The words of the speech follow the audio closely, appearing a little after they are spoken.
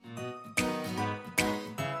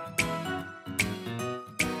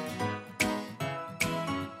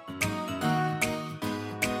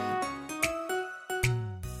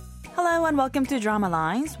Hello and welcome to Drama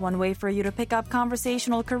Lines, one way for you to pick up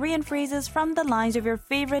conversational Korean phrases from the lines of your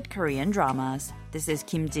favorite Korean dramas. This is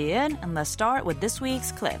Kim Ji-eun, and let's start with this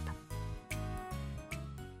week's clip.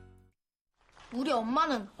 우리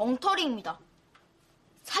엄마는 엉터리입니다.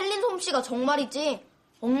 살린 솜씨가 정말이지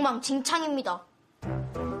엉망진창입니다.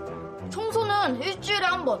 청소는 일주일에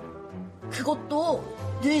한 번, 그것도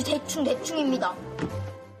늘 대충대충입니다.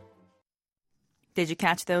 Did you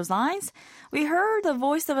catch those lines? We heard the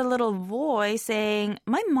voice of a little boy saying,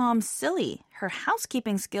 "My mom's silly. Her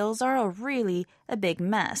housekeeping skills are really a big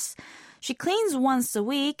mess. She cleans once a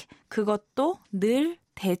week. 그것도 늘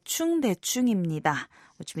대충대충입니다."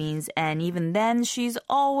 Which means, and even then, she's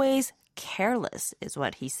always careless, is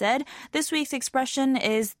what he said. This week's expression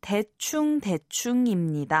is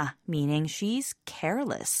대충대충입니다, meaning she's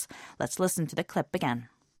careless. Let's listen to the clip again.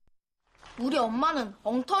 우리 엄마는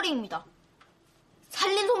엉터리입니다.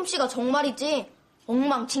 살린 솜씨가 정말이지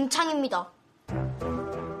엉망진창입니다.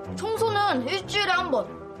 청소는 일주일에 한 번,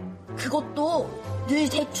 그것도 늘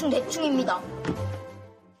대충대충입니다.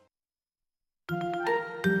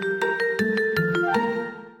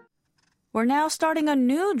 We're now starting a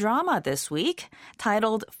new drama this week.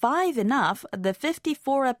 Titled Five Enough, the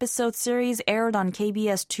 54-episode series aired on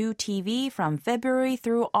KBS2 TV from February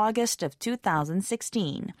through August of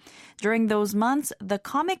 2016. During those months, the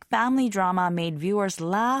comic family drama made viewers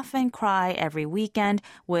laugh and cry every weekend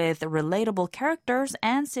with relatable characters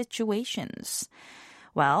and situations.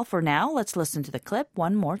 Well, for now, let's listen to the clip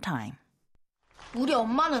one more time. 우리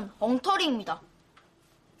엄마는 엉터리입니다.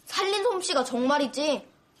 살린 솜씨가 정말이지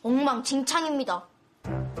엉망진창입니다.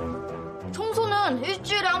 청소는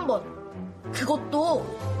일주일에 한 번, 그것도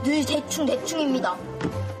늘 대충대충입니다.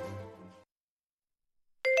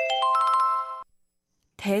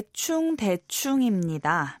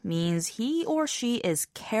 대충대충입니다 means he or she is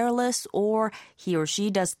careless or he or she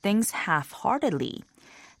does things half-heartedly.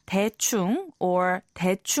 대충 or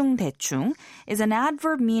대충대충 is an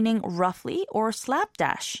adverb meaning roughly or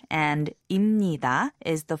slapdash, and 입니다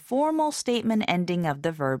is the formal statement ending of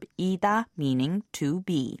the verb 이다, meaning to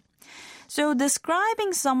be. So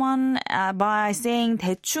describing someone by saying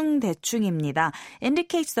대충대충입니다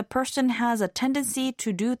indicates the person has a tendency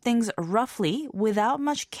to do things roughly without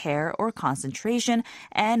much care or concentration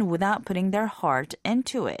and without putting their heart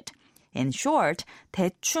into it. In short,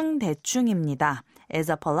 대충대충입니다 is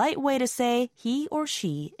a polite way to say he or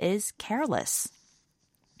she is careless.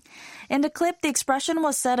 In the clip, the expression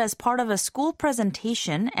was said as part of a school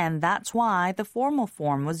presentation, and that's why the formal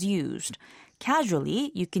form was used. Casually,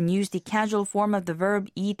 you can use the casual form of the verb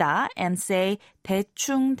이다 and say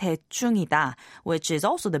대충대충이다, which is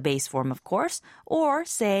also the base form, of course, or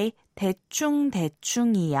say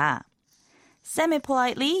대충대충이야.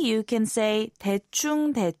 Semi-politely, you can say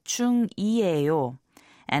대충대충이에요.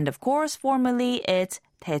 And of course, formally, it's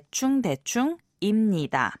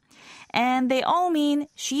대충대충입니다. And they all mean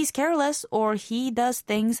she's careless or he does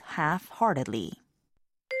things half-heartedly.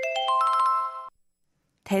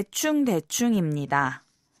 대충대충입니다.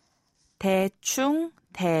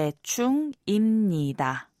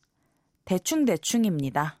 대충대충입니다.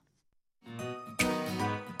 대충대충입니다.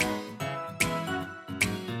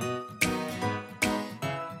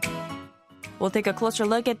 We'll take a closer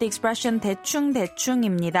look at the expression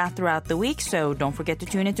대충대충입니다 throughout the week, so don't forget to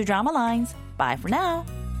tune into Drama Lines. Bye for now.